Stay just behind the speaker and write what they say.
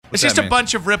It's just a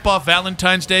bunch of rip-off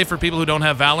Valentine's Day for people who don't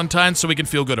have Valentine's so we can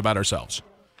feel good about ourselves.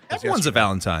 Everyone's a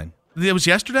Valentine. It was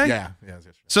yesterday? Yeah, it was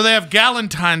yesterday. So they have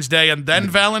Galentine's Day and then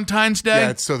Valentine's Day? Yeah,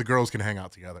 it's so the girls can hang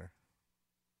out together.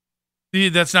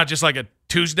 That's not just like a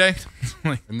Tuesday?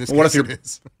 In this What case, if it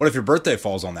is. What if your birthday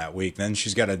falls on that week? Then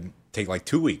she's got to take like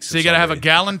 2 weeks. So you got to have a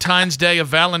Galentine's Day, a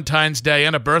Valentine's Day,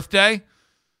 and a birthday?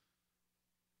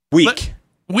 week.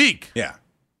 Week? Yeah.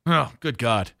 Oh, good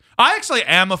God. I actually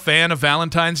am a fan of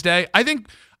Valentine's Day. I think,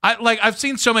 I've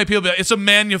seen so many people be like, it's a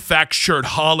manufactured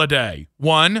holiday.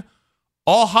 One,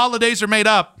 all holidays are made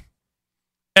up.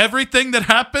 Everything that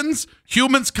happens,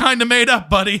 humans kind of made up,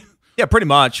 buddy. Yeah, pretty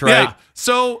much, right? Yeah.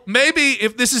 So maybe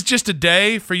if this is just a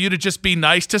day for you to just be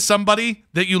nice to somebody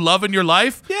that you love in your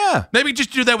life, Yeah. maybe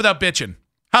just do that without bitching.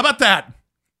 How about that?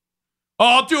 Oh,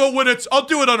 I'll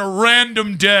do it on a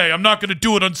random day. I'm not going to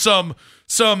do it on some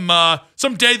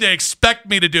day they expect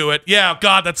me to do it. Yeah,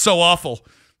 God, that's so awful.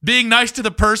 Being nice to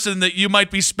the person that you might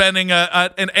be spending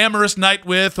an amorous night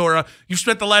with, or you've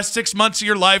spent the last 6 months of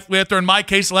your life with, or in my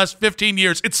case, the last 15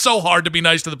 years. It's so hard to be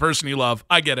nice to the person you love.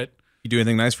 I get it. You do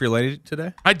anything nice for your lady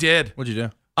today? I did. What'd you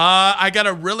do? I got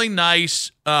a really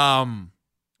nice,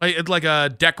 it's like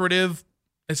a decorative.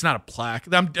 It's not a plaque.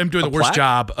 I'm doing the worst plaque?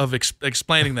 job of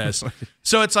explaining this.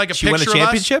 So it's like a She picture won a of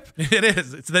us. championship? It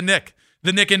is. It's the Nick.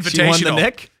 The Nick Invitational. She won the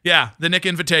Nick? Yeah, the Nick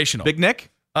Invitational. Big Nick?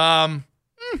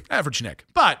 Average Nick.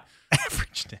 But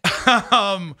Average Nick.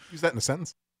 Use that in a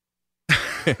sentence.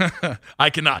 I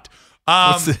cannot.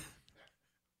 What's the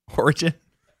origin?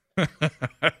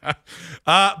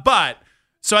 But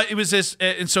so it was this,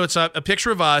 and so it's a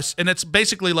picture of us, and it's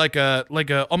basically like a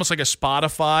almost like a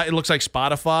Spotify. It looks like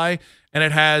Spotify, and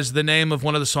it has the name of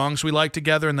one of the songs we like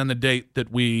together, and then the date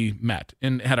that we met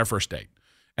and had our first date.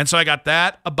 And so I got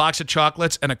that, a box of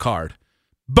chocolates, and a card.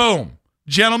 Boom,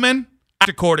 gentlemen, act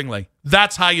accordingly.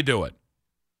 That's how you do it.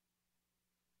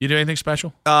 You do anything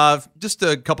special? Just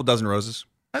a couple dozen roses.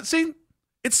 See,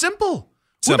 it's simple.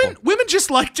 Simple. Women just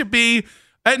like to be,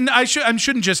 and I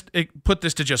shouldn't just put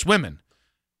this to just women.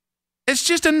 It's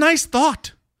just a nice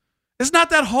thought. It's not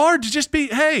that hard to just be,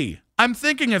 hey, I'm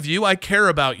thinking of you. I care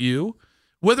about you.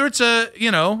 Whether it's a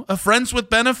friends with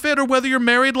benefit or whether you're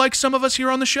married like some of us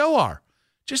here on the show are.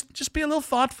 Just be a little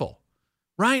thoughtful,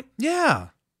 right? Yeah.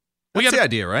 That's the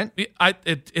idea, right?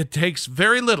 It takes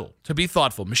very little to be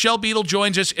thoughtful. Michelle Beadle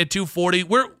joins us at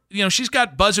 2:40. She's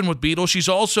got Buzzing with Beadle. She's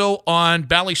also on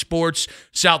Bally Sports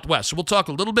Southwest. So we'll talk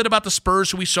a little bit about the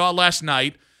Spurs who we saw last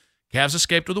night. Cavs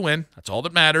escaped with a win. That's all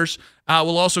that matters.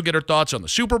 We'll also get her thoughts on the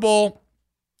Super Bowl.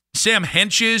 Sam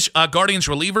Henches, Guardians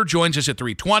reliever, joins us at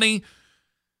 3:20.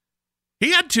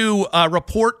 He had to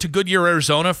report to Goodyear,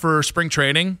 Arizona for spring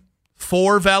training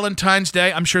for Valentine's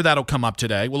Day. I'm sure that'll come up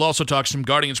today. We'll also talk some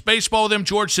Guardians baseball with him.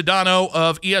 George Sedano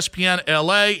of ESPN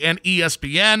LA and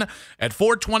ESPN. At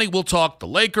 4:20, we'll talk the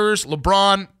Lakers,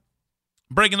 LeBron,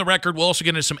 breaking the record. We'll also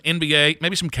get into some NBA,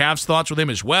 maybe some Cavs thoughts with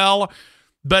him as well.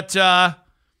 But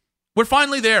we're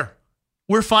finally there.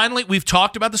 We've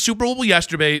talked about the Super Bowl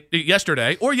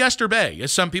yesterday, or yesterday,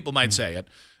 as some people might say it.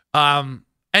 And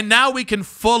now we can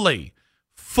fully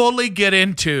get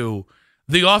into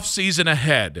the offseason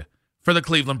ahead for the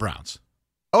Cleveland Browns.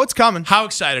 Oh, it's coming. How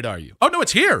excited are you? Oh, no,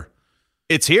 it's here.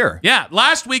 It's here. Yeah,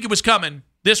 last week it was coming.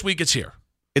 This week it's here.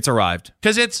 It's arrived.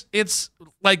 Because it's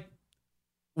like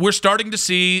we're starting to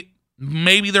see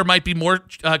maybe there might be more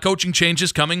coaching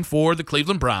changes coming for the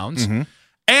Cleveland Browns. Mm-hmm.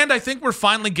 And I think we're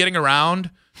finally getting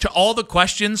around to all the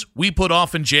questions we put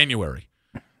off in January.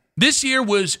 This year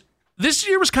was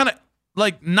kind of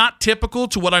like not typical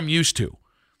to what I'm used to.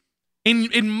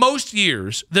 In most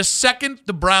years, the second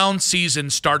the Browns season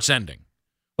starts ending,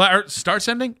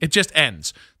 it just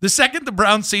ends. The second the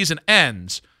Browns season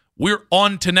ends, we're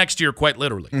on to next year quite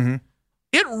literally. Mm-hmm.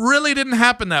 It really didn't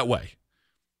happen that way.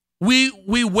 We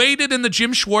waited in the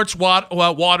Jim Schwartz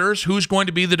waters, who's going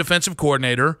to be the defensive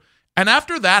coordinator, and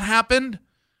after that happened,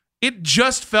 it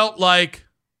just felt like,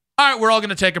 all right, we're all going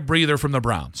to take a breather from the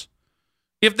Browns.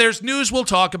 If there's news, we'll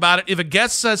talk about it. If a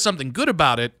guest says something good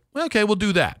about it, well, okay, we'll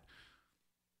do that.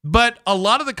 But a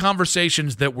lot of the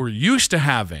conversations that we're used to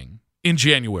having in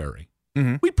January,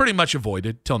 we pretty much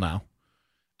avoided till now.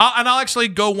 And I'll actually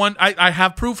go one. I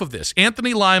have proof of this.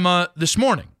 Anthony Lima this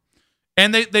morning.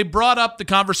 And they brought up the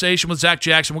conversation with Zach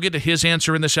Jackson. We'll get to his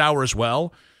answer in this hour as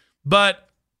well. But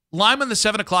Lima in the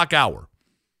 7 o'clock hour,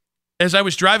 as I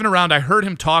was driving around, I heard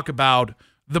him talk about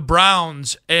the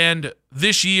Browns and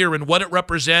this year and what it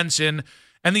represents and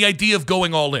the idea of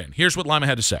going all in. Here's what Lima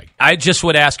had to say. I just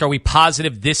would ask, are we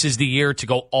positive this is the year to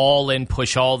go all in,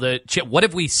 push all the chip? What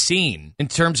have we seen in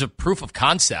terms of proof of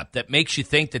concept that makes you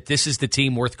think that this is the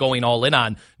team worth going all in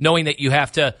on, knowing that you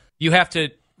have to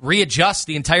readjust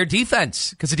the entire defense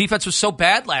because the defense was so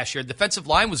bad last year. The defensive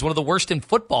line was one of the worst in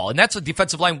football, and that's a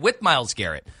defensive line with Myles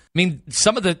Garrett. I mean,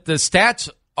 some of the stats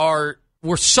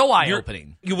were so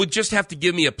eye-opening. You would just have to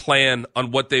give me a plan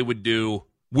on what they would do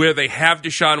where they have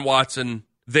Deshaun Watson.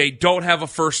 They don't have a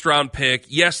first-round pick.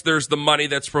 Yes, there's the money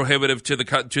that's prohibitive to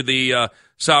the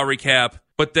salary cap,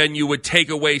 but then you would take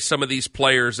away some of these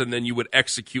players and then you would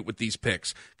execute with these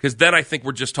picks. Because then I think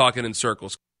we're just talking in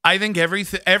circles. I think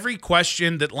every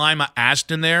question that Lima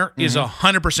asked in there is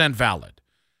 100% valid.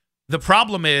 The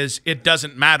problem is it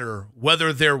doesn't matter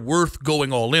whether they're worth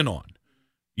going all in on.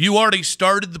 You already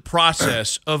started the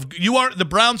process of the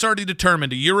Browns already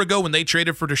determined a year ago when they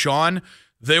traded for Deshaun,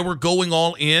 they were going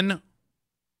all in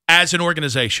as an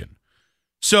organization.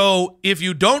 So if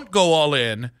you don't go all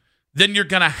in, then you're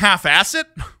going to half-ass it,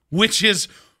 which is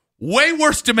way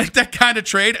worse to make that kind of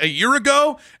trade a year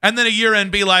ago and then a year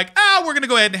and be like, we're going to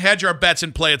go ahead and hedge our bets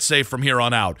and play it safe from here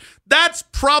on out. That's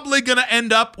probably going to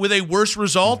end up with a worse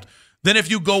result than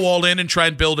if you go all in and try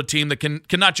and build a team that can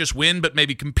not just win, but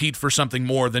maybe compete for something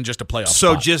more than just a playoff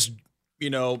So spot. just,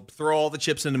 throw all the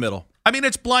chips in the middle. I mean,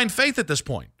 it's blind faith at this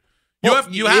point.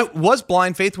 It was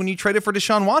blind faith when you traded for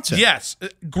Deshaun Watson. Yes,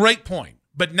 great point.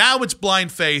 But now it's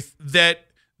blind faith that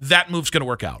move's going to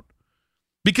work out.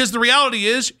 Because the reality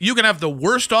is you can have the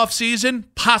worst offseason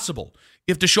possible.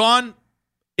 If Deshaun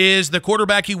is the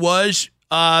quarterback he was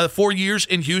 4 years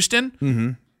in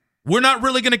Houston, we're not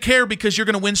really going to care because you're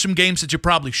going to win some games that you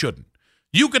probably shouldn't.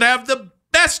 You could have the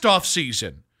best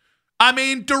offseason. I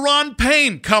mean, Daron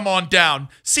Payne, come on down.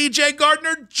 C.J.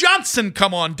 Gardner-Johnson,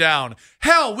 come on down.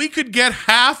 Hell, we could get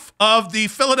half of the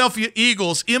Philadelphia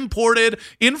Eagles imported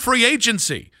in free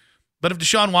agency. But if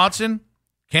Deshaun Watson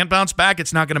can't bounce back,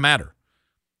 it's not going to matter.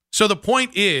 So the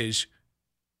point is,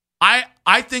 I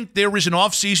think there is an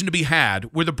offseason to be had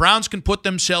where the Browns can put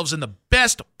themselves in the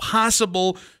best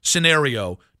possible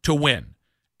scenario to win.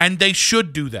 And they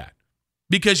should do that.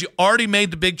 Because you already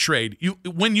made the big trade.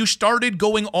 When you started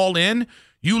going all in,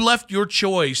 you left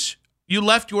yourself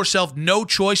no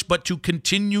choice but to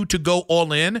continue to go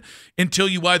all in until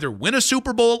you either win a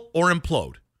Super Bowl or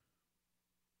implode.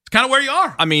 It's kind of where you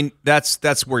are. I mean,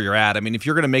 that's where you're at. I mean, if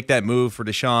you're going to make that move for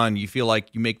Deshaun, you feel like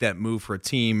you make that move for a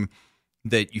team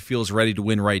that you feel is ready to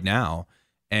win right now.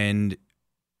 And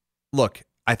look,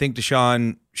 I think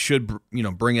Deshaun should,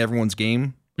 bring everyone's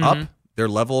game up, their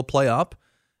level of play up,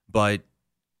 but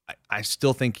I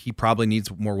still think he probably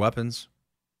needs more weapons.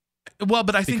 Well,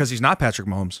 but I think because he's not Patrick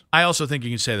Mahomes. I also think you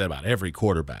can say that about every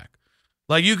quarterback.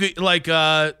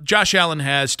 Josh Allen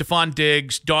has Stephon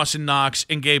Diggs, Dawson Knox,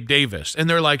 and Gabe Davis, and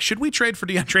they're like, should we trade for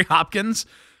DeAndre Hopkins?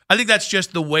 I think that's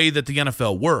just the way that the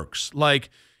NFL works. Like,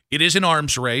 it is an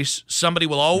arms race. Somebody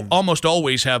will almost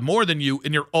always have more than you,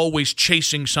 and you're always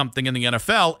chasing something in the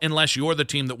NFL unless you're the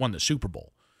team that won the Super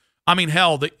Bowl. I mean,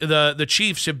 hell, the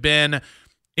Chiefs have been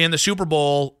in the Super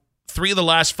Bowl 3 of the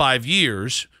last 5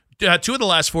 years, 2 of the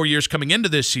last 4 years coming into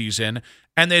this season,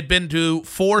 and they'd been to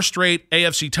 4 straight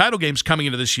AFC title games coming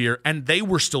into this year, and they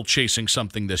were still chasing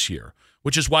something this year,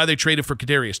 which is why they traded for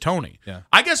Kadarius Toney. Yeah.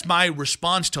 I guess my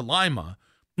response to Lima,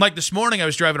 like this morning I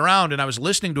was driving around and I was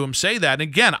listening to him say that, and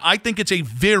again, I think it's a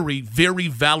very, very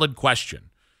valid question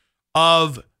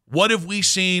of what have we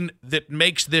seen that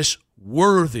makes this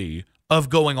worthy of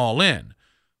going all in?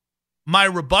 My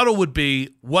rebuttal would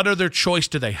be, what other choice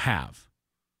do they have?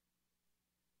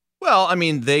 Well, I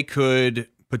mean, they could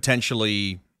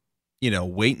potentially,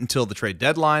 wait until the trade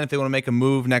deadline if they want to make a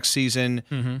move next season.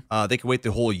 They could wait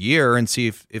the whole year and see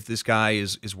if this guy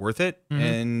is worth it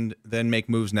and then make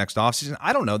moves next offseason.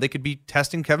 I don't know. They could be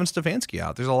testing Kevin Stefanski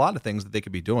out. There's a lot of things that they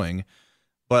could be doing,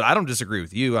 but I don't disagree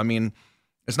with you. I mean,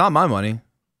 it's not my money.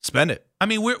 Spend it. I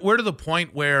mean, we're to the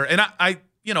point where, and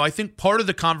I think part of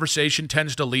the conversation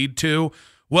tends to lead to,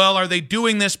 well, are they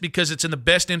doing this because it's in the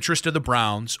best interest of the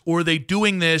Browns, or are they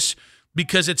doing this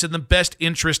because it's in the best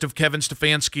interest of Kevin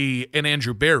Stefanski and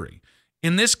Andrew Berry?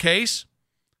 In this case,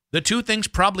 the two things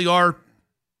probably are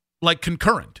like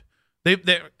concurrent.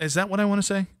 Is that what I want to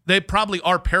say? They probably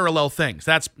are parallel things.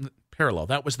 That's parallel.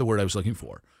 That was the word I was looking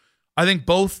for. I think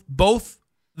both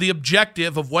the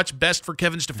objective of what's best for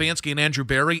Kevin Stefanski and Andrew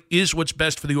Berry is what's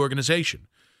best for the organization.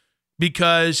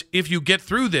 Because if you get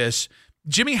through this,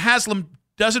 Jimmy Haslam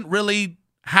doesn't really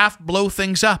half blow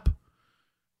things up.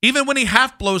 Even when he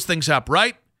half blows things up,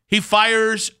 right? He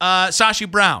fires Sashi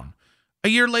Brown. A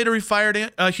year later, he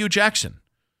fired Hugh Jackson.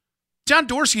 John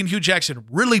Dorsey and Hugh Jackson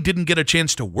really didn't get a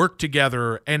chance to work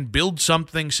together and build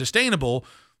something sustainable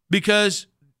because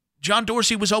John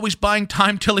Dorsey was always buying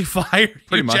time till he fired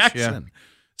Hugh Jackson. Yeah.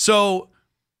 So,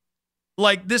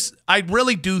 like this, I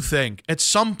really do think at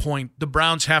some point the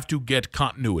Browns have to get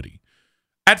continuity.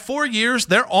 At 4 years,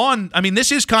 they're on. I mean,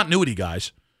 this is continuity,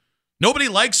 guys. Nobody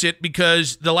likes it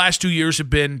because the last 2 years have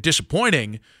been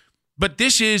disappointing, but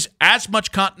this is as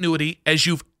much continuity as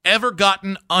you've ever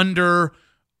gotten under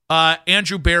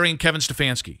Andrew Barry and Kevin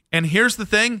Stefanski. And here's the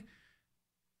thing.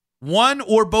 One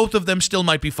or both of them still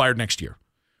might be fired next year.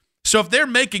 So if they're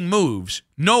making moves,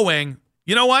 knowing,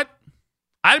 you know what?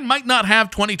 I might not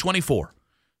have 2024.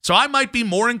 So I might be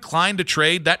more inclined to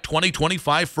trade that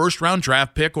 2025 first-round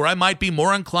draft pick, or I might be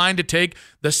more inclined to take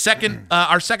the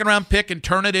our second-round pick and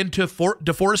turn it into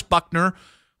DeForest Buckner.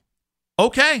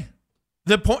 Okay.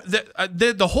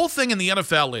 The whole thing in the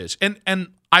NFL is, and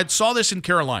I saw this in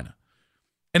Carolina,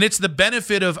 and it's the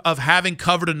benefit of having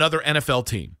covered another NFL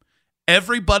team.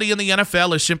 Everybody in the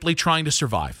NFL is simply trying to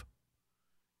survive.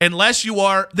 Unless you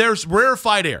are, there's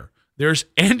rarefied air. There's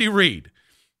Andy Reid.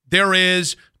 There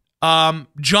is John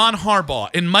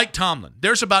Harbaugh and Mike Tomlin.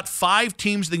 There's about 5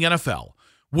 teams in the NFL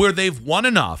where they've won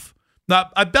enough. Now,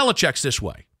 Belichick's this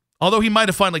way, although he might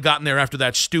have finally gotten there after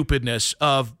that stupidness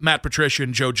of Matt Patricia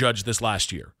and Joe Judge this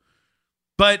last year.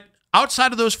 But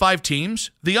outside of those 5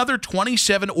 teams, the other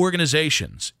 27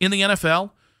 organizations in the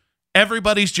NFL,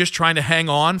 everybody's just trying to hang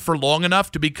on for long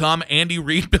enough to become Andy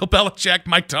Reid, Bill Belichick,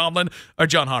 Mike Tomlin, or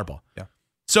John Harbaugh. Yeah.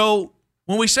 So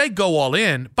when we say go all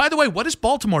in, by the way, what has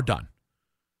Baltimore done?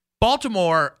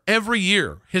 Baltimore, every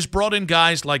year, has brought in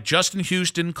guys like Justin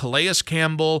Houston, Calais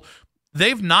Campbell.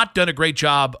 They've not done a great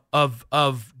job of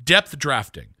depth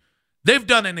drafting. They've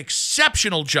done an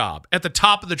exceptional job at the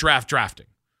top of the draft drafting.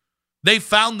 They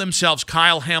found themselves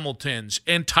Kyle Hamiltons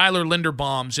and Tyler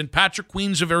Linderbaums, and Patrick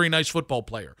Queen's a very nice football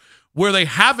player. Where they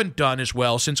haven't done as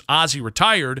well since Ozzie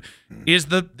retired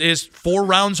is 4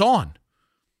 rounds on.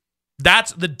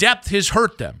 That's the depth has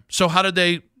hurt them. So how did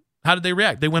they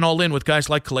react? They went all in with guys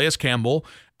like Calais Campbell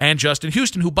and Justin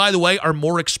Houston, who, by the way, are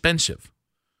more expensive.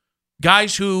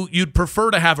 Guys who you'd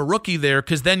prefer to have a rookie there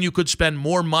because then you could spend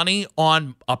more money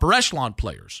on upper echelon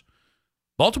players.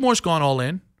 Baltimore's gone all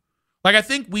in. Like, I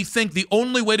think we think the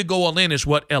only way to go all in is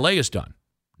what LA has done.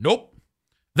 Nope.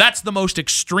 That's the most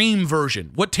extreme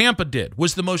version. What Tampa did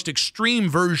was the most extreme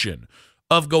version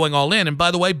of going all in. And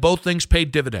by the way, both things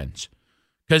paid dividends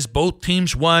because both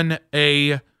teams won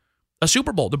a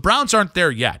Super Bowl. The Browns aren't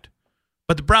there yet,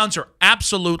 but the Browns are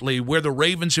absolutely where the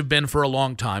Ravens have been for a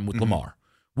long time with Lamar,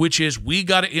 which is we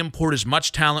got to import as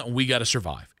much talent and we got to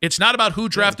survive. It's not about who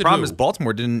drafted who. The problem is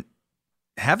Baltimore didn't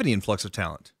have any influx of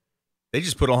talent. They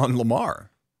just put on Lamar.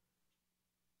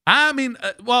 I mean,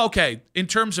 well, okay. In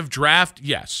terms of draft,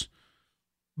 yes.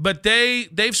 But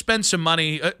they've spent some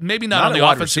money, maybe not on the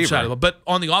offensive side of it, but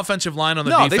on the offensive line, on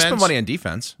the defense. No, they spent money on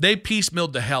defense. They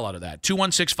piecemealed the hell out of that.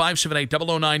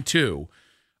 216-578-0092.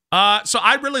 So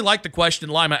I really like the question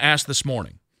Lima asked this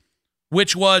morning,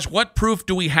 which was, what proof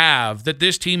do we have that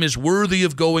this team is worthy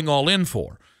of going all in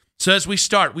for? So as we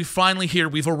start,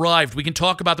 we've arrived. We can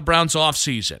talk about the Browns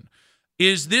offseason.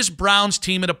 Is this Browns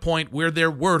team at a point where they're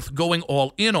worth going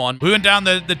all in on? We went down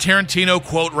the Tarantino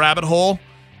quote rabbit hole,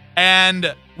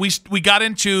 and we got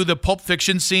into the Pulp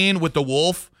Fiction scene with the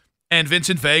wolf and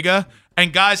Vincent Vega.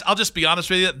 And guys, I'll just be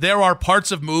honest with you, there are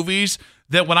parts of movies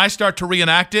that when I start to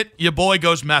reenact it, your boy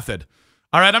goes method.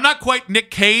 All right, I'm not quite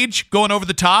Nick Cage going over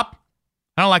the top.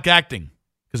 I don't like acting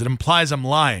because it implies I'm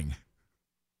lying.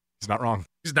 He's not wrong.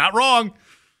 He's not wrong.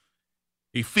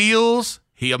 He feels,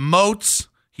 he emotes,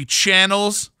 he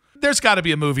channels. There's got to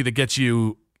be a movie that gets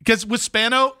you, because with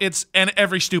Spano, it's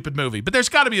every stupid movie, but there's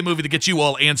got to be a movie that gets you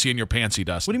all antsy in your pantsy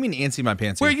dust. What do you mean antsy my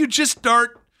pantsy? Where you just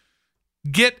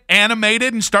get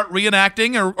animated and start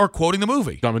reenacting or quoting the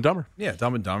movie. Dumb and Dumber. Yeah,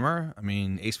 Dumb and Dumber. I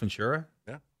mean, Ace Ventura.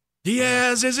 Yeah.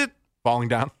 Diaz, is it? Falling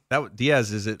Down.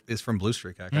 Diaz is from Blue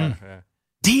Streak. Yeah.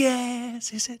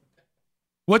 Diaz, is it?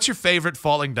 What's your favorite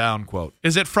falling down quote?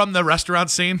 Is it from the restaurant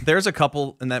scene? There's a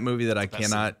couple in that movie that I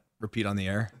cannot repeat on the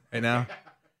air right now.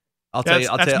 I'll tell you.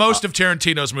 That's most of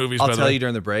Tarantino's movies. I'll tell you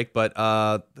during the break. But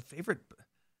the favorite,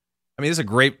 I mean, there's a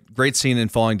great scene in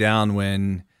Falling Down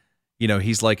when,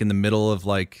 he's like in the middle of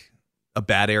like a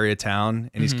bad area town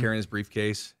and he's carrying his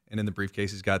briefcase, and in the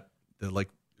briefcase he's got the like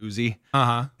Uzi.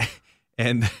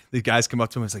 And the guys come up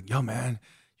to him and it's like, "Yo, man,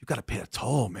 you got to pay a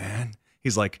toll, man."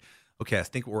 He's like, "Okay, I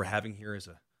think what we're having here is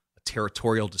a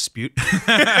territorial dispute."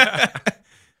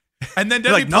 And then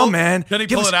 "No, man. Then he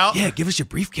pull it out? Yeah, give us your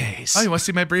briefcase." Oh, you want to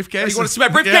see my briefcase? You want to see my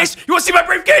briefcase? Yeah. You want to see my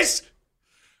briefcase?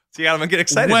 See, I'm get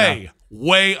excited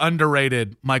Way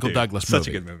underrated Michael Douglas movie. Such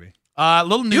a good movie.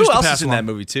 Little news Who to else pass is in along.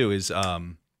 that movie, too, is,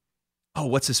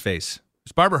 what's his face?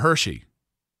 It's Barbara Hershey.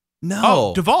 No.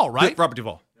 Oh, Duvall, right? Robert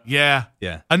Duvall. Yeah.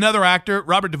 Yeah. Another actor,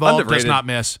 Robert Duvall, does Underrated. not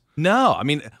miss. No, I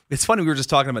mean, it's funny. We were just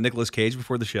talking about Nicolas Cage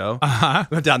before the show. Uh-huh.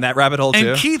 We went down that rabbit hole,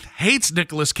 too. And Keith hates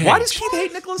Nicolas Cage. Why does Keith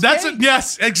hate Nicolas That's Cage?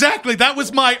 yes, exactly. That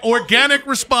was my organic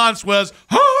response was,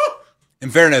 huh? In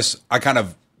fairness, I kind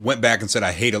of went back and said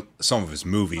I hate some of his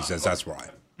movies. That's why.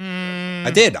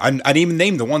 I did. I didn't even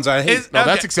name the ones I hate. No,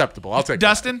 that's acceptable. I'll take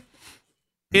Dustin,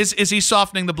 is he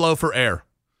softening the blow for Air?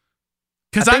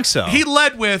 Because I think so. He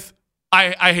led with,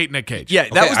 I hate Nick Cage. Yeah,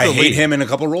 that was the I lead. hate him in a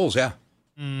couple roles. Yeah.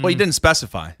 Well, you didn't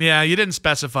specify. Yeah, you didn't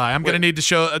specify. I'm going to need to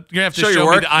show. You're going to have to Show your show me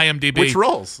work? the IMDb. Which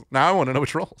roles? Now I want to know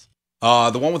which roles.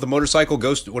 The one with the motorcycle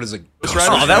ghost. What is it? Ghost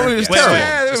Rider? Oh, that one was Yeah. terrible.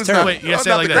 Yeah, it was terrible. Wait, you gotta say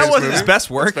it not like the that. That greatest wasn't movie. his best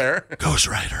work. That's fair. Ghost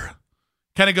Rider.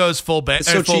 Kind of goes full,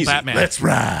 so full cheesy. Batman. Let's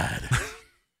ride.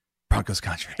 Broncos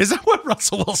country. Is that what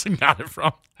Russell Wilson got it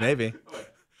from? Maybe.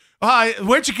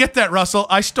 Where'd you get that, Russell?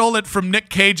 I stole it from Nick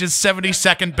Cage's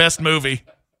 72nd best movie.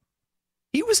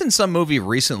 He was in some movie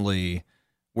recently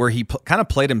where he kind of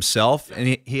played himself,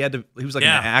 and he was like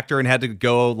Yeah. an actor and had to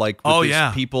go like with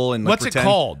these people and like, What's pretend. it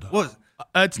called? What?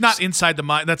 It's not Inside the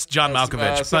Mind. That's John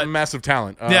Malkovich. Some but massive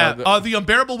talent. the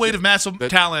unbearable weight of massive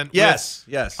talent. Yes.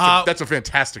 That's a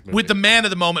fantastic movie. With the man of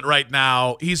the moment right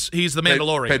now. He's the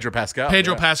Mandalorian. Pedro Pascal.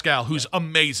 Pedro yeah. Pascal, who's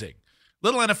amazing.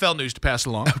 Little NFL news to pass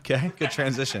along. Okay, good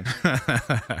transition.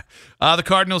 The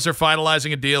Cardinals are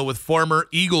finalizing a deal with former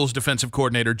Eagles defensive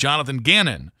coordinator Jonathan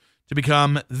Gannon to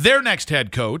become their next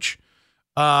head coach.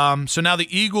 So now the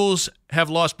Eagles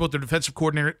have lost both their defensive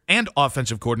coordinator and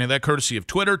offensive coordinator. That courtesy of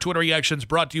Twitter. Twitter reactions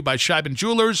brought to you by Scheiben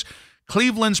Jewelers,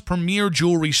 Cleveland's premier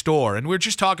jewelry store. And we're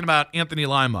just talking about Anthony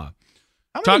Lima.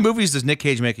 How many movies does Nick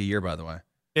Cage make a year, by the way?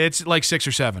 It's like 6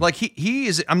 or 7. Like he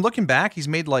is. I'm looking back. He's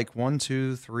made like 1,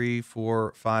 2, 3,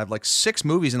 4, 5, like 6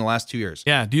 movies in the last 2 years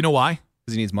Yeah. Do you know why?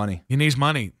 because he needs money. He needs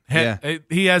money.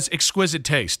 He has exquisite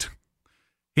taste.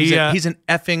 He's an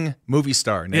effing movie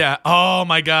star. Nick. Yeah. Oh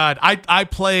my God. I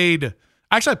played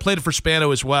it for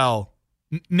Spano as well.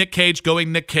 Nick Cage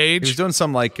going Nick He was Cage doing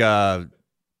some like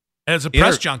as a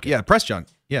press junket. Yeah, press junk.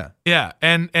 Yeah. Yeah.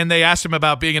 And they asked him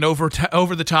about being an over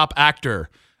the top actor,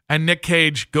 and Nick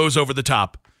Cage goes over the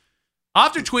top. I'll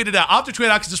have to tweet it out.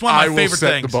 Because it's one of my I will favorite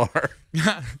set things. the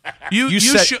bar.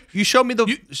 You showed me the.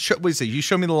 what do you say? You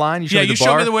showed me the line. You showed me the showed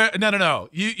bar. me the where. No.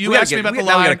 You We gotta asked me get- about we- the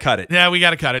now line. we gotta cut it. Yeah, we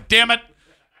got to cut it. Damn it.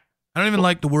 I don't even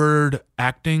like the word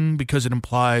acting because it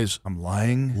implies I'm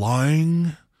lying.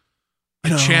 lying.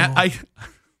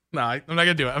 No, I'm not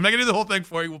gonna do it. I'm not gonna do the whole thing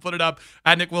for you. We'll put it up.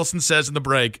 Nick Wilson says in the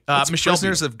break. It's Michelle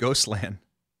Prisoners of Ghostland.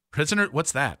 Prisoner.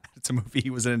 What's that? It's a movie he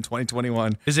was in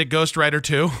 2021. Is it Ghost Rider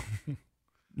 2?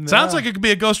 Sounds like it could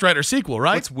be a Ghost Rider sequel,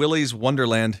 right? What's Willy's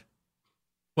Wonderland?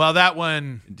 Well, that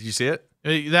one. Did you see it?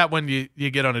 That one you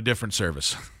get on a different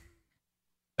service.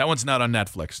 That one's not on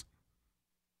Netflix.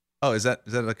 Oh, is that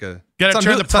like a? Got to It's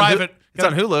turn on the Hulu- it's on Hulu- private. It's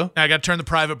on Hulu. I got to turn the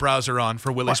private browser on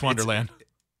for Willy's What? It's- Wonderland.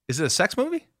 Is it a sex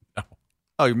movie? No.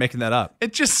 Oh, you're making that up.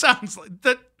 It just sounds like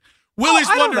that. Willy's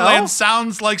I don't know. Wonderland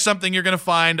sounds like something you're going to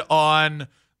find on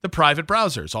the private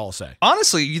browsers. All I'll say.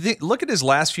 Honestly, you think? Look at his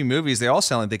last few movies. They all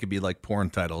sound like they could be like porn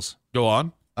titles. Go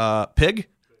on. Pig.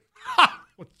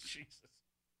 Jesus.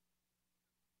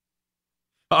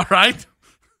 All right.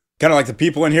 Kind of like the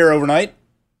people in here overnight,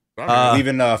 Okay.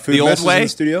 leaving food The Old messes Way? in the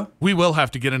studio. We will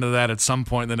have to get into that at some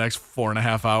point in the next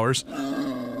 4.5 hours.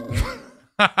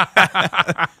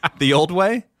 The Old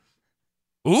Way.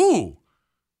 Ooh.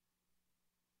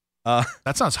 Uh,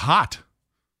 That sounds hot.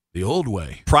 The old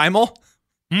way. Primal.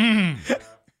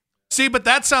 See, but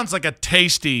that sounds like a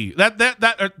tasty.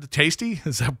 Tasty?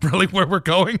 Is that really where we're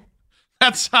going?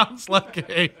 That sounds like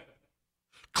a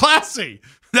classy.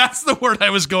 That's the word I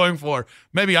was going for.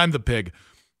 Maybe I'm the pig.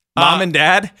 Mom and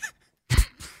Dad.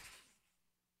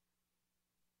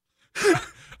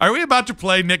 Are we about to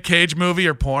play Nick Cage movie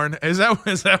or porn? Is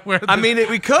that where? I mean,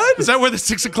 we could. is that where the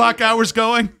 6 o'clock hour's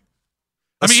going?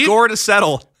 A score to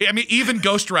settle. Even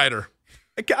Ghost Rider.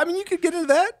 I mean, you could get into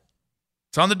that.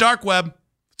 It's on the dark web.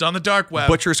 It's on the dark web.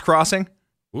 Butcher's Crossing.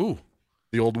 Ooh.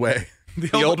 The Old Way.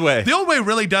 The Old Way. The old way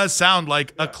really does sound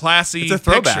like a classy It's a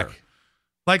throwback. picture.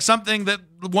 Like something that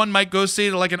one might go see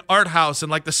to like an art house in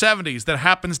like the 70s that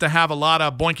happens to have a lot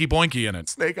of boinky boinky in it.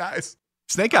 Snake Eyes.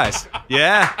 Snake Eyes.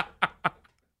 Yeah.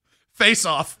 Face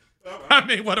Off. I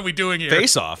mean, what are we doing here?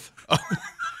 Face Off.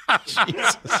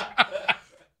 Jesus.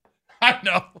 I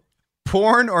know.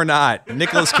 Porn or not?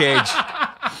 Nicolas Cage.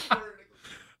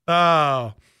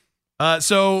 Oh.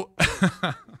 So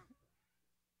I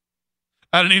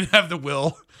don't even have the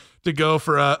will to go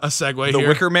for a segue The here.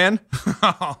 Wicker Man.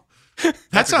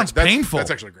 That sounds painful. That's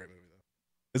actually a great movie.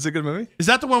 Is it a good movie? Is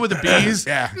that the one with the bees?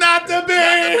 Yeah. Not the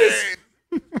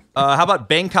bees! How about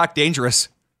Bangkok Dangerous?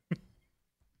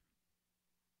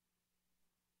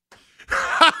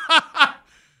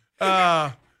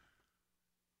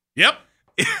 Yep.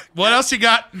 What else you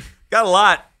got? Got a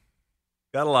lot.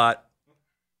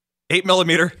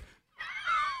 8mm.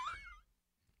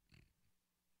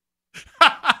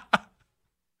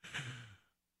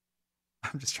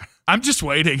 I'm just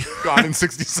waiting. Gone in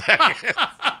 60 seconds.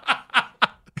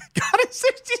 Got in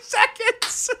 60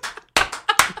 seconds.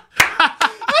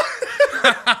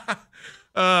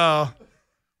 Oh,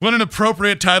 what an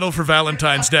appropriate title for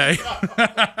Valentine's Day.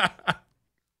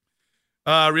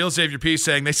 Real Xavier P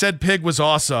saying, they said Pig was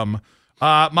awesome.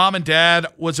 Mom and Dad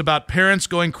was about parents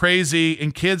going crazy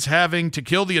and kids having to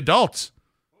kill the adults.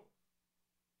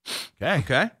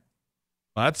 Okay.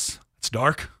 Well, that's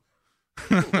dark.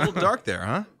 A little dark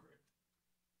there,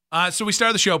 huh? So we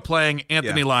started the show playing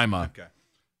Anthony Lima.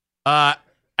 Okay.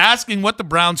 Asking what the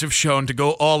Browns have shown to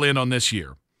go all in on this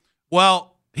year.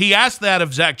 Well, he asked that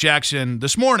of Zach Jackson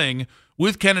this morning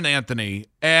with Ken and Anthony,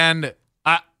 and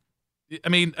I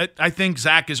think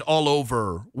Zach is all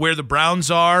over where the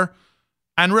Browns are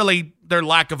and really their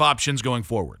lack of options going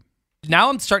forward. Now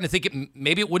I'm starting to think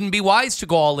maybe it wouldn't be wise to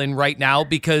go all in right now,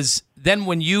 because then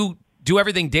when you do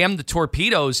everything damn the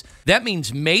torpedoes, that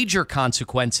means major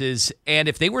consequences. And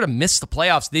if they were to miss the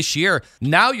playoffs this year,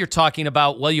 now you're talking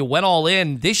about, well, you went all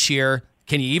in this year.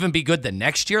 Can you even be good the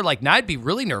next year? Like, now I'd be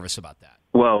really nervous about that.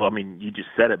 Well, I mean, you just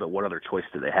said it, but what other choice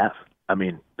do they have? I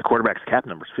mean, the quarterback's cap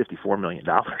number is $54 million.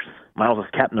 Miles'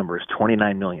 cap number is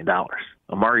 $29 million.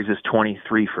 Amari's is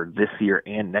 23 for this year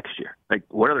and next year. Like,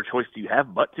 what other choice do you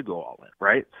have but to go all in,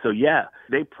 right? So, yeah,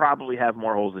 they probably have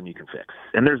more holes than you can fix.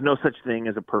 And there's no such thing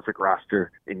as a perfect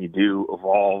roster, and you do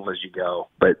evolve as you go.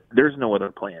 But there's no other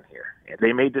plan here. And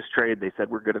they made this trade. They said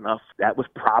we're good enough. That was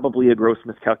probably a gross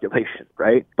miscalculation,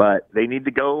 right? But they need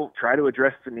to go try to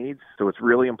address the needs. So it's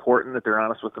really important that they're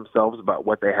honest with themselves about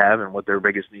what they have and what their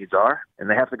biggest needs are. And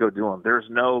they have to go do them. There's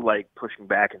no, like, pushing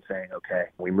back and saying, okay,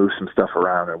 we move some stuff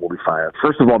around and we'll be fine.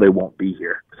 First of all, they won't be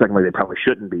here. Secondly, they probably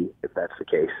shouldn't be if that's the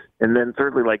case. And then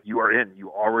thirdly, like, you are in.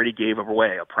 You already gave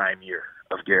away a prime year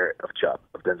of Garrett, of Chubb,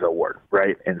 of Denzel Ward,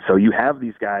 right? And so you have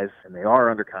these guys, and they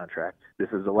are under contract. This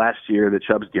is the last year that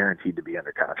Chubb's guaranteed to be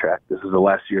under contract. This is the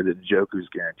last year that Njoku's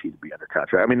guaranteed to be under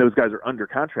contract. I mean, those guys are under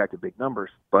contract at big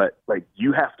numbers, but, like,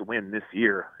 you have to win this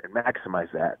year and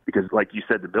maximize that because, like you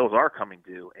said, the Bills are coming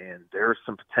due, and there's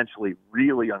some potentially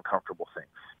really uncomfortable things.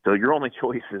 So your only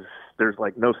choice is there's,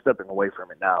 like, no stepping away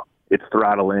from it now. It's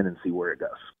throttle in and see where it goes.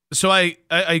 So I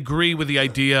agree with the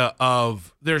idea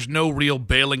of there's no real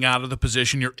bailing out of the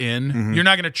position you're in. Mm-hmm. You're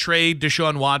not going to trade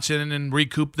Deshaun Watson and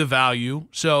recoup the value.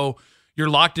 So you're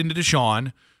locked into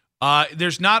Deshaun.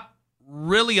 There's not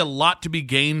really a lot to be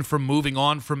gained from moving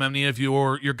on from any of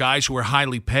your guys who are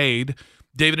highly paid.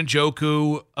 David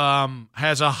Njoku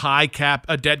has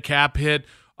a dead cap hit.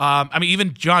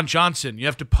 Even John Johnson, you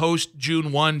have to post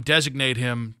June 1, designate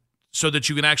him so that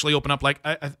you can actually open up, like,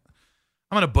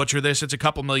 I'm going to butcher this. It's a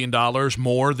couple $1 million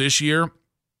more this year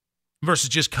versus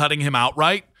just cutting him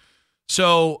outright.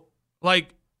 So,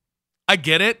 like, I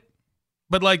get it.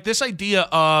 But, like, this idea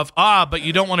of, but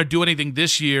you don't want to do anything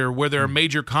this year where there are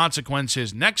major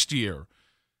consequences next year.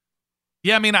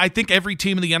 Yeah, I mean, I think every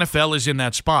team in the NFL is in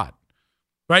that spot,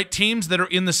 right? Teams that are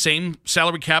in the same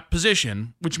salary cap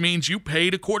position, which means you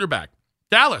paid a quarterback.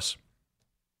 Dallas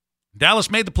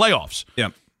made the playoffs.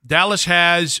 Yeah. Dallas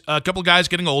has a couple of guys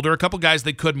getting older, a couple of guys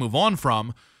they could move on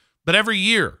from. But every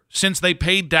year, since they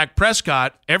paid Dak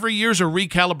Prescott, every year's a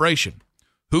recalibration.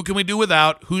 Who can we do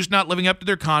without? Who's not living up to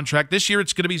their contract? This year,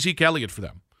 it's going to be Zeke Elliott for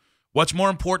them. What's more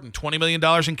important, $20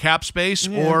 million in cap space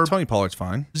or Tony Pollard's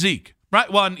fine? Zeke,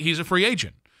 right? Well, he's a free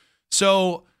agent.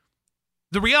 So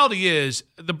the reality is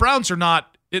the Browns are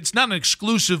not – it's not an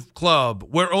exclusive club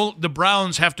where the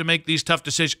Browns have to make these tough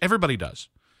decisions. Everybody does.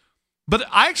 But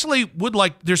I actually would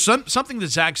like – there's something that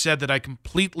Zach said that I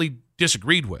completely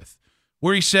disagreed with,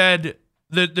 where he said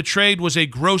the trade was a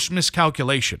gross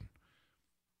miscalculation.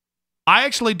 I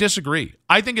actually disagree.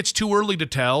 I think it's too early to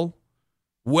tell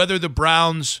whether the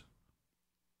Browns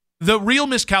 – the real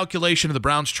miscalculation of the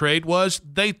Browns trade was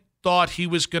they thought he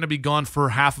was going to be gone for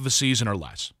half of a season or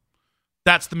less.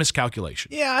 That's the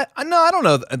miscalculation. Yeah, I don't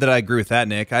know that I agree with that,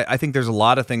 Nick. I think there's a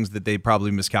lot of things that they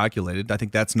probably miscalculated. I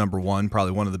think that's number one,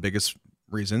 probably one of the biggest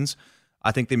reasons.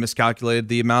 I think they miscalculated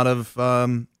the amount of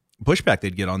pushback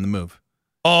they'd get on the move.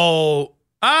 Oh,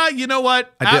 you know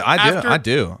what? I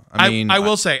do. I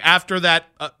will say, after that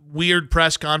weird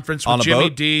press conference with Jimmy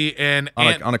D and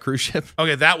on a cruise ship.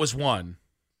 Okay, that was one.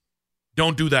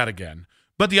 Don't do that again.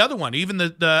 But the other one, even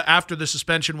the after the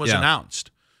suspension was announced.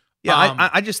 Yeah,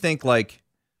 I just think, like,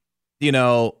 you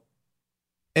know,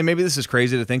 and maybe this is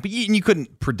crazy to think, but you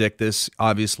couldn't predict this,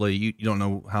 obviously. You don't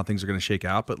know how things are going to shake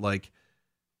out, but, like,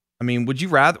 I mean, would you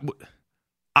rather?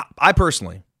 I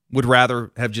personally would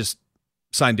rather have just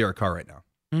signed Derek Carr right now.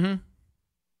 Mm-hmm.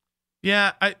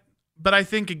 Yeah, but I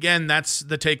think, again, that's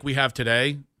the take we have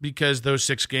today because those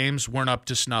 6 games weren't up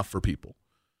to snuff for people.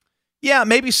 Yeah,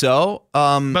 maybe so.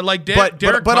 But like Derek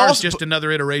Carr is just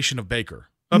another iteration of Baker.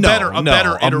 A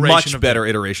much better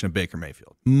iteration of Baker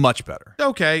Mayfield. Much better.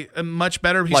 Okay, much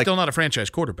better. He's still not a franchise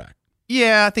quarterback.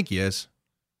 Yeah, I think he is.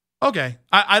 Okay,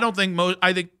 I don't think most.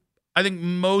 I think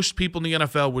most people in the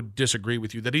NFL would disagree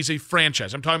with you that he's a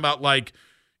franchise. I'm talking about like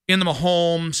in the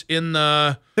Mahomes, in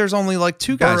the. There's only like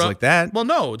 2 guys Burrow. like that. Well,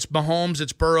 no, it's Mahomes,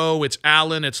 it's Burrow, it's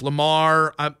Allen, it's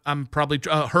Lamar. I'm probably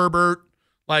Herbert.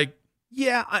 Like.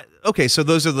 Yeah. Okay, so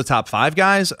those are the top 5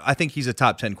 guys. I think he's a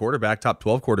top 10 quarterback, top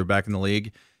 12 quarterback in the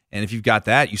league. And if you've got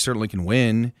that, you certainly can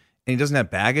win. And he doesn't have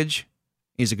baggage.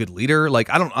 He's a good leader. Like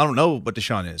I don't know what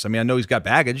Deshaun is. I mean, I know he's got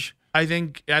baggage. I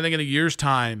think in a year's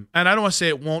time, and I don't want to say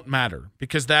it won't matter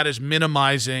because that is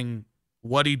minimizing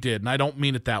what he did, and I don't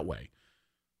mean it that way.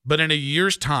 But in a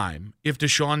year's time, if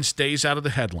Deshaun stays out of the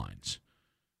headlines,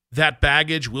 that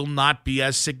baggage will not be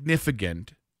as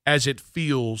significant as it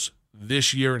feels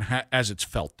this year and as it's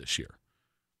felt this year.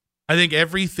 I think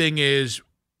everything is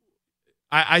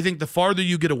I think the farther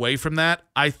you get away from that,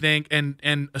 I think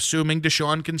and assuming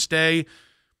Deshaun can stay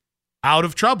out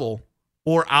of trouble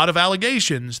or out of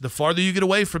allegations, the farther you get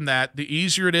away from that, the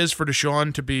easier it is for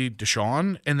Deshaun to be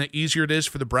Deshaun and the easier it is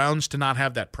for the Browns to not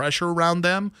have that pressure around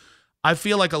them. I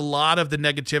feel like a lot of the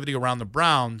negativity around the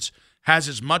Browns has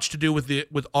as much to do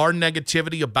with our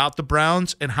negativity about the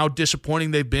Browns and how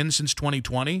disappointing they've been since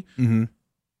 2020,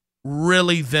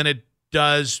 really, than it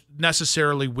does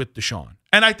necessarily with Deshaun.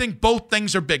 And I think both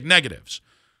things are big negatives.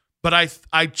 But I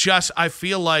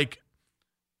feel like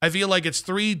it's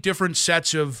 3 different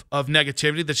sets of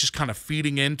negativity that's just kind of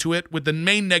feeding into it, with the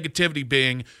main negativity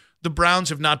being the Browns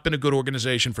have not been a good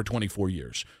organization for 24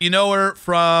 years. You know her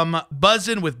from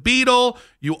Buzzin' with Beetle.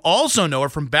 You also know her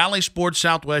from Bally Sports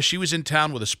Southwest. She was in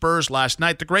town with the Spurs last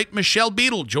night. The great Michelle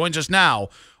Beetle joins us now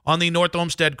on the North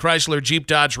Olmsted Chrysler Jeep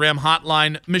Dodge Ram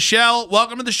hotline. Michelle,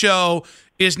 welcome to the show.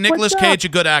 Is Nicolas Cage a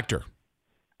good actor?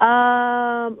 You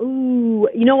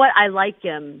know what? I like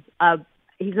him.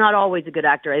 He's not always a good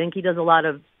actor. I think he does a lot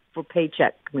of for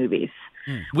paycheck movies.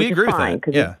 We agree with that.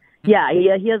 Yeah. Yeah,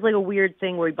 he has like a weird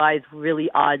thing where he buys really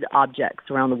odd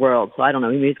objects around the world. So I don't know.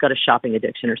 Maybe he's got a shopping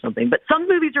addiction or something. But some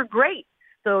movies are great,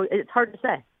 so it's hard to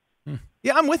say.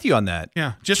 Yeah, I'm with you on that.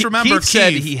 Yeah, just remember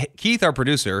Keith, our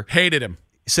producer, hated him.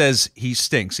 Says he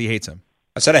stinks. He hates him.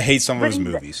 I said I hate some of his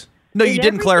movies. No, you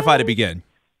didn't clarify to begin.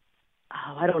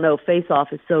 Oh, I don't know. Face Off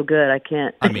is so good. I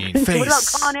can't. I mean, What about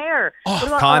Con Air?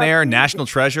 Oh, Con Air, National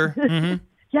Treasure.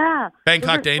 Yeah.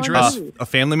 Bangkok Dangerous. A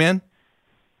Family Man.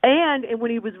 And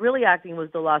when he was really acting was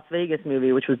the Las Vegas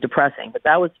movie, which was depressing, but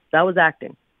that was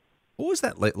acting. What was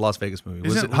that Las Vegas movie?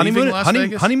 Was it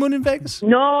Vegas? Honeymoon in Vegas?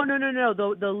 No.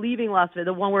 The Leaving Las Vegas,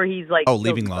 the one where he's like. Oh,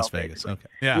 Leaving Las Vegas. Okay.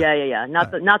 Yeah.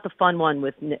 Not the fun one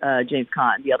with James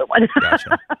Caan. The other one.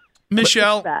 Gotcha.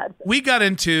 Michelle, we got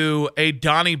into a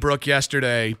Donnybrook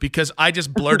yesterday because I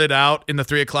just blurted out in the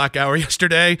 3 o'clock hour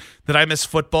yesterday that I miss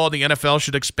football. The NFL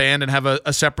should expand and have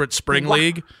a separate spring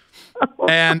league.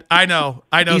 And I know.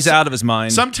 He's out of his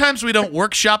mind. Sometimes we don't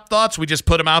workshop thoughts. We just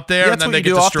put them out there and then they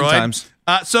get destroyed.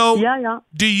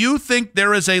 Do you think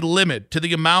there is a limit to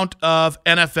the amount of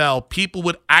NFL people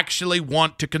would actually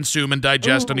want to consume and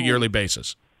digest on a yearly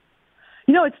basis?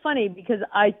 You know, it's funny because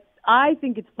I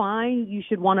think it's fine. You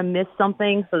should want to miss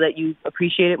something so that you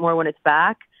appreciate it more when it's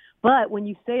back. But when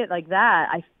you say it like that,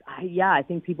 I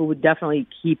think people would definitely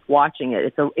keep watching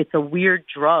it. It's a weird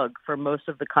drug for most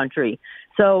of the country.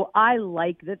 So I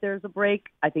like that there's a break.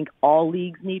 I think all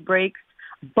leagues need breaks.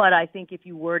 But I think if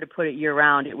you were to put it year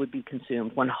round, it would be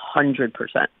consumed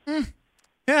 100%.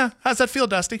 Yeah. How's that feel,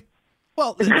 Dusty?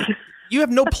 Well, you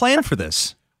have no plan for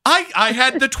this. I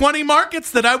had the 20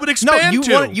 markets that I would expand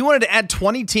to. You wanted to add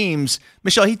 20 teams.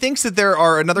 Michelle, he thinks that there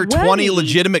are another 20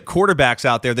 legitimate quarterbacks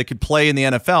out there that could play in the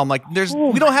NFL. I'm like,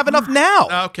 we don't have enough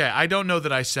now. Okay, I don't know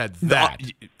that I said that.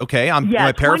 Okay, am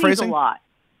I paraphrasing? 20's a lot.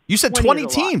 You said 20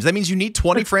 teams. That means you need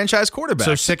 20 franchise quarterbacks.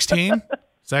 So 16?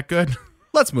 Is that good?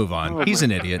 Let's move on. He's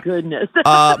an idiot. Goodness.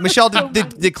 Michelle,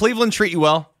 did Cleveland treat you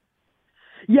well?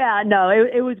 Yeah, no,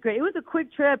 it was great. It was a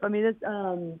quick trip. I mean, it's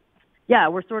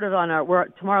we're sort of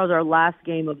tomorrow's our last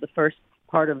game of the first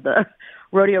part of the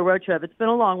rodeo road trip. It's been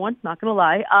a long one, not going to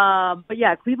lie. But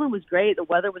yeah, Cleveland was great. The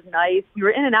weather was nice. We were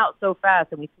in and out so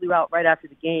fast, and we flew out right after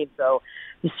the game, so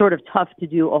it was sort of tough to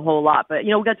do a whole lot. But,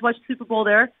 we got to watch the Super Bowl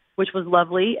there, which was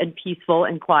lovely and peaceful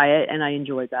and quiet, and I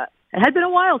enjoyed that. It had been a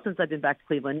while since I've been back to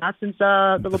Cleveland, not since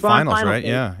the LeBron finals, right?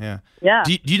 days. Yeah.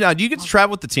 Do you get to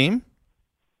travel with the team?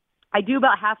 I do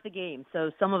about half the game.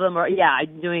 So some of them are,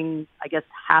 I'm doing, I guess,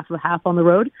 half on the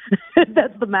road.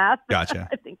 That's the math. Gotcha.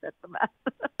 I think that's the math.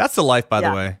 That's the life, by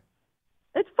the way.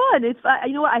 It's fun. It's fun.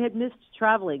 You know what? I had missed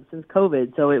traveling since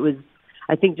COVID. So it was,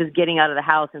 I think, just getting out of the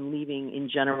house and leaving in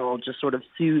general just sort of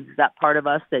soothes that part of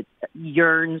us that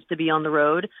yearns to be on the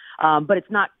road. But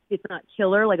it's not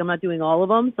killer. Like, I'm not doing all of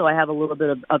them. So I have a little bit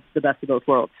of the best of both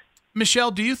worlds.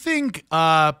 Michelle, do you think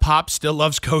Pop still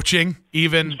loves coaching,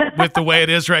 even with the way it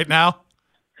is right now?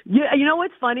 Yeah, you know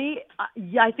what's funny?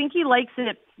 I think he likes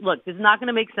it. Look, this is not going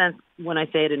to make sense when I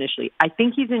say it initially. I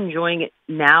think he's enjoying it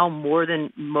now more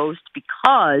than most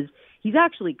because he's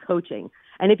actually coaching.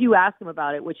 And if you ask him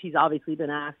about it, which he's obviously been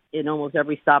asked in almost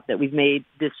every stop that we've made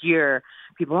this year,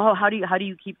 people, how do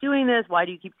you keep doing this? Why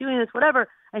do you keep doing this? Whatever.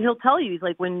 And he'll tell you, he's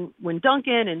like, when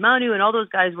Duncan and Manu and all those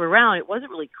guys were around, it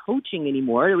wasn't really coaching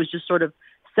anymore. It was just sort of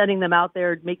setting them out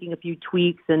there, making a few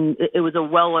tweaks, and it was a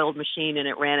well-oiled machine, and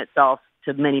it ran itself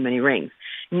to many, many rings.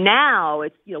 Now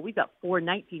it's, we've got 4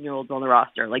 19-year-olds on the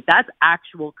roster. Like, that's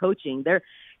actual coaching.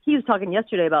 He was talking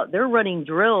yesterday about they're running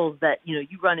drills that, you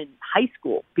run in high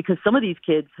school because some of these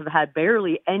kids have had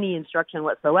barely any instruction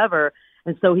whatsoever.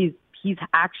 And so he's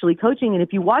actually coaching. And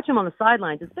if you watch him on the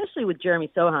sidelines, especially with Jeremy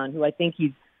Sohan, who I think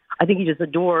he just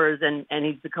adores and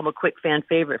he's become a quick fan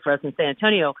favorite for us in San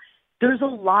Antonio, there's a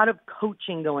lot of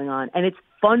coaching going on and it's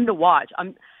fun to watch.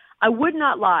 I would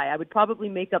not lie. I would probably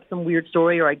make up some weird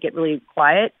story or I'd get really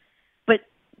quiet. But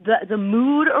the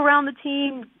mood around the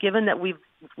team, given that we've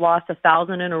lost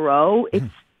 1,000 in a row,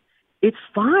 it's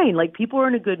fine. Like, people are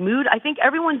in a good mood. I think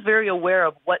everyone's very aware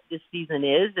of what this season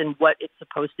is and what it's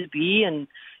supposed to be and,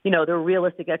 their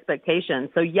realistic expectations.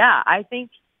 So, yeah, I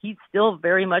think he's still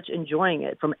very much enjoying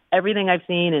it from everything I've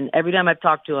seen and every time I've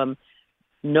talked to him.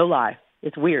 No lie.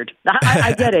 It's weird.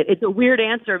 I get it. It's a weird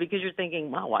answer because you're thinking,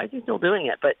 wow, why is he still doing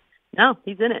it? But no,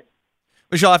 he's in it.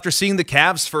 Michelle, after seeing the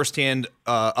Cavs firsthand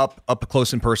up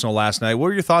close and personal last night, what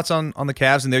were your thoughts on the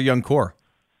Cavs and their young core?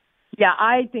 Yeah,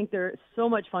 I think they're so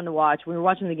much fun to watch. We were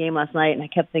watching the game last night, and I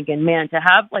kept thinking, man, to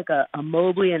have like a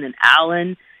Mobley and an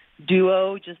Allen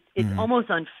duo, just it's almost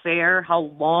unfair how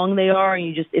long they are,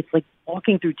 and it's like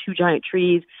walking through 2 giant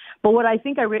trees. But what I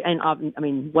think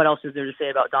what else is there to say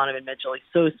about Donovan Mitchell? He's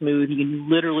so smooth. He can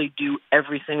literally do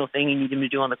every single thing you need him to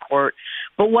do on the court.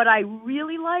 But what I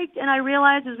really liked, and I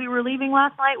realized as we were leaving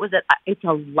last night, was that it's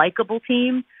a likable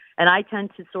team, and I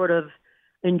tend to sort of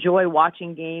enjoy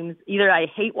watching games. Either I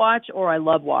hate watch or I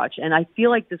love watch. And I feel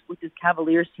like with this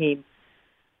Cavaliers team,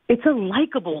 it's a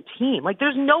likable team. Like,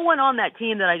 there's no one on that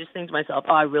team that I just think to myself,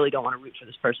 I really don't want to root for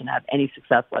this person to have any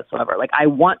success whatsoever. Like, I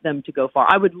want them to go far.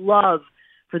 I would love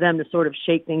for them to sort of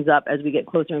shake things up as we get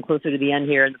closer and closer to the end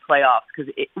here in the playoffs,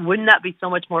 because wouldn't that be so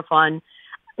much more fun?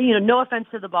 No offense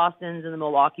to the Bostons and the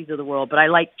Milwaukees of the world, but I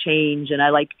like change and I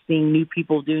like seeing new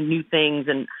people do new things,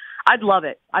 and I'd love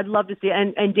it. I'd love to see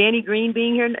it. And Danny Green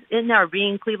being here now, or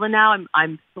being in Cleveland now,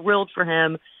 I'm thrilled for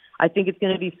him. I think it's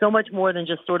going to be so much more than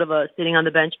just sort of a sitting on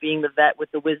the bench being the vet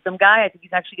with the wisdom guy. I think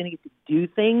he's actually going to get to do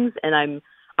things, and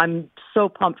I'm so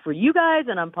pumped for you guys,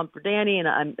 and I'm pumped for Danny, and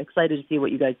I'm excited to see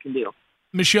what you guys can do.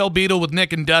 Michelle Beadle with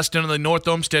Nick and Dustin on the North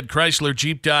Olmsted Chrysler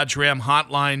Jeep Dodge Ram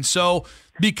hotline. So,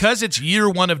 because it's year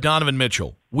 1 of Donovan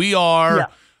Mitchell, we are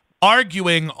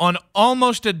arguing on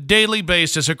almost a daily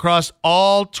basis across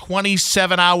all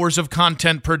 27 hours of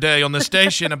content per day on the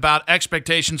station about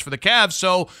expectations for the Cavs.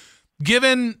 So,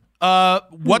 given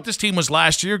what this team was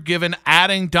last year, given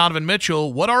adding Donovan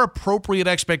Mitchell, what are appropriate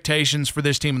expectations for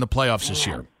this team in the playoffs this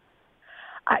year?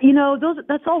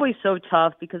 That's always so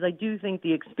tough because I do think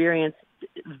the experience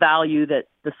value that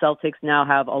the Celtics now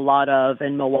have a lot of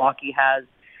and Milwaukee has,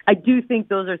 I do think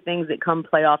those are things that come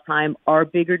playoff time are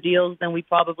bigger deals than we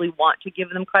probably want to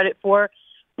give them credit for.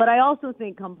 But I also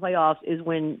think come playoffs is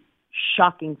when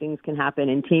shocking things can happen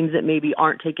and teams that maybe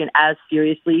aren't taken as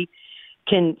seriously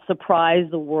can surprise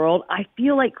the world. I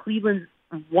feel like Cleveland's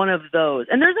one of those.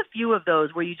 And there's a few of those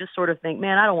where you just sort of think,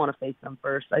 man, I don't want to face them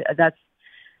first.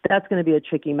 That's going to be a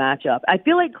tricky matchup. I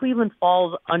feel like Cleveland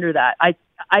falls under that.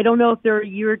 I don't know if they're a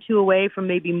year or 2 away from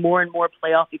maybe more and more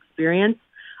playoff experience.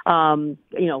 All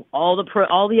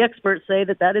the experts say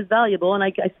that is valuable, and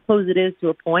I suppose it is to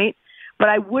a point. But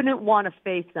I wouldn't want to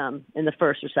face them in the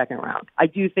first or second round. I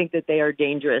do think that they are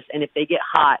dangerous, and if they get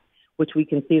hot, which we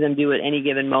can see them do at any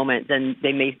given moment, then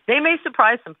they may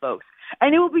surprise some folks.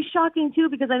 And it will be shocking, too,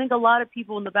 because I think a lot of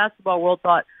people in the basketball world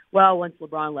thought, well, once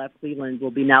LeBron left, Cleveland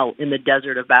will be now in the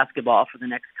desert of basketball for the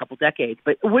next couple decades.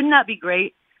 But wouldn't that be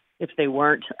great if they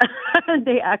weren't?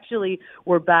 They actually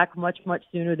were back much, much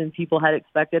sooner than people had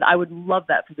expected. I would love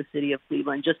that for the city of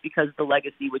Cleveland just because the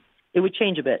legacy would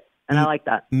change a bit. and I like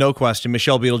that. No question.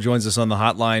 Michelle Beadle joins us on the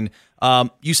hotline.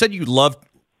 You said you love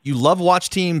watch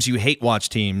teams, you hate watch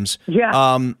teams.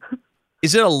 Yeah.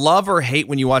 Is it a love or hate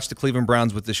when you watch the Cleveland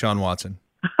Browns with Deshaun Watson?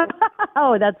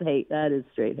 Oh, that's hate. That is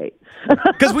straight hate.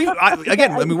 Because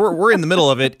we're in the middle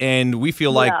of it, and we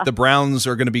feel like the Browns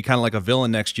are going to be kind of like a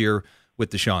villain next year with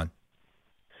Deshaun.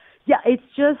 Yeah, it's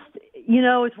just,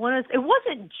 it's one of those, it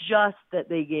wasn't just that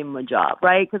they gave him a job,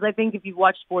 right? Because I think if you've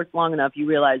watched sports long enough, you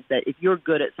realize that if you're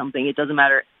good at something, it doesn't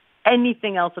matter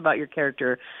anything else about your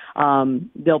character,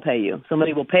 they'll pay you.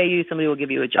 Somebody will pay you, somebody will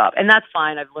give you a job. And that's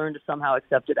fine. I've learned to somehow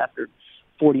accept it after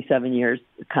 47 years,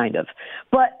 kind of.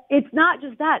 But it's not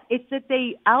just that. It's that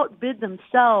they outbid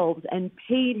themselves and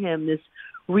paid him this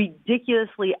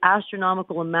ridiculously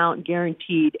astronomical amount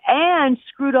guaranteed and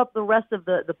screwed up the rest of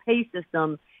the pay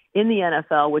system in the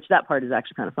NFL, which that part is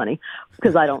actually kind of funny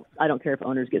because I don't care if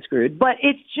owners get screwed. But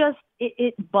it's just,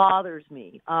 it bothers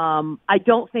me. I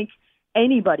don't think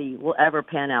anybody will ever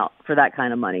pan out for that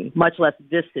kind of money, much less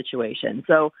this situation.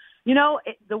 So,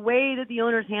 the way that the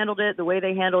owners handled it, the way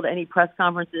they handled any press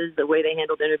conferences, the way they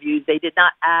handled interviews, they did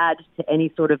not add to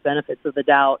any sort of benefits of the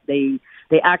doubt. They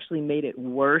actually made it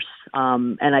worse.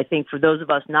 And I think for those of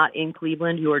us not in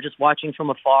Cleveland who are just watching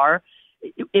from afar,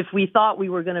 if we thought we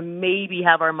were going to maybe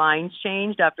have our minds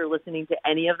changed after listening to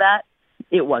any of that,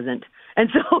 it wasn't. And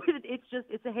so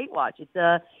it's a hate watch. It's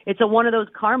a one of those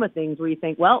karma things where you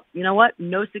think, well, you know what?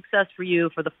 No success for you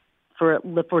for the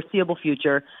foreseeable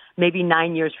future. Maybe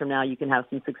 9 years from now, you can have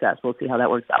some success. We'll see how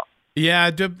that works out. Yeah,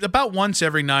 about once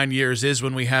every 9 years is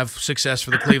when we have success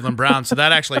for the Cleveland Browns, so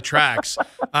that actually tracks.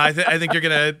 I think you're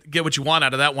going to get what you want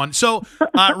out of that one. So,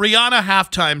 Rihanna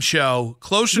halftime show,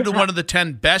 closer to one of the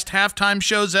 10 best halftime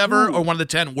shows ever or one of the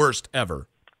 10 worst ever?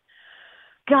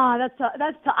 God,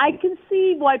 that's I can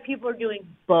see why people are doing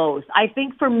both. I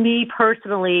think for me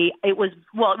personally, it was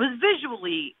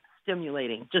visually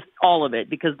stimulating, just all of it,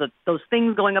 because those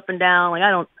things going up and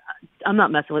down, I'm not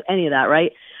messing with any of that,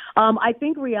 right? I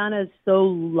think Rihanna is so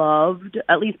loved,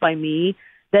 at least by me,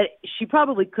 that she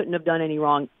probably couldn't have done any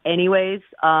wrong anyways.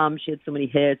 She had so many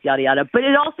hits, yada, yada. But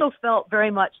it also felt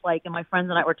very much like, and my friends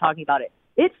and I were talking about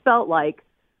it felt like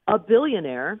a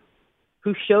billionaire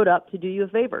who showed up to do you a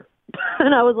favor.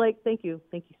 And I was like, thank you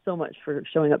so much for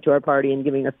showing up to our party and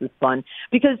giving us this fun.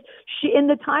 Because in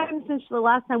the time since the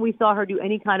last time we saw her do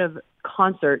any kind of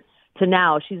concert to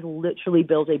now, she's literally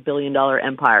built a $1 billion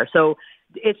empire. So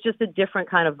it's just a different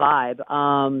kind of vibe.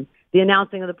 The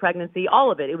announcing of the pregnancy,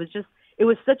 all of it. It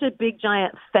was such a big,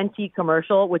 giant Fenty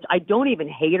commercial, which I don't even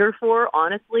hate her for,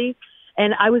 honestly.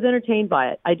 And I was entertained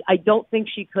by it. I don't think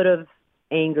she could have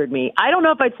angered me. I don't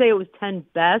know if I'd say it was 10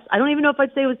 best. I don't even know if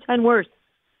I'd say it was 10 worst.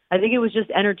 I think it was just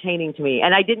entertaining to me.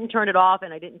 And I didn't turn it off,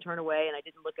 and I didn't turn away, and I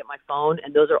didn't look at my phone.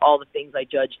 And those are all the things I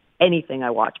judge anything I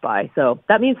watch by. So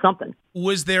that means something.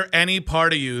 Was there any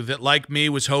part of you that, like me,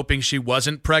 was hoping she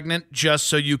wasn't pregnant just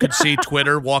so you could see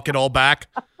Twitter walk it all back?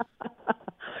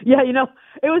 Yeah,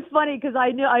 it was funny because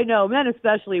I know, men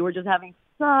especially, were just having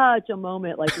such a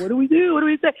moment. Like, what do we do? What do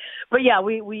we say? But yeah,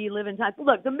 we live in time.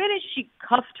 Look, the minute she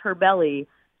cuffed her belly,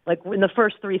 like in the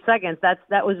first 3 seconds, that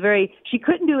was she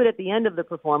couldn't do it at the end of the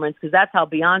performance because that's how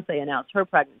Beyonce announced her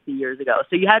pregnancy years ago.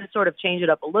 So you had to sort of change it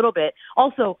up a little bit.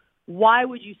 Also, why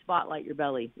would you spotlight your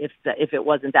belly if it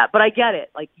wasn't that? But I get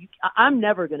it. Like, I'm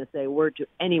never going to say a word to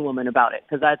any woman about it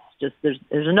because that's just, there's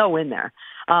no win there.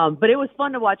 But it was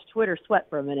fun to watch Twitter sweat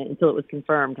for a minute until it was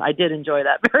confirmed. I did enjoy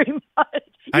that very much.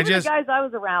 Even the guys I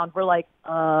was around were like,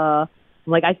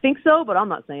 I think so, but I'm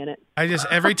not saying it.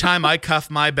 Every time I cuff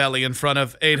my belly in front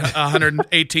of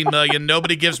 118 million,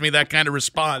 nobody gives me that kind of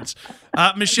response.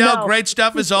 Michelle, great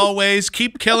stuff as always.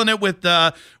 Keep killing it with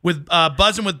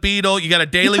Buzzing with Beadle. You got a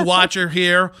daily watcher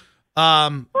here. So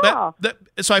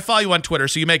I follow you on Twitter,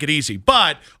 so you make it easy.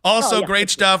 But also great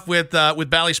stuff with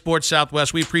Bally Sports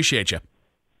Southwest. We appreciate you.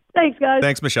 Thanks, guys.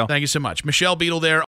 Thanks, Michelle. Thank you so much. Michelle Beadle there.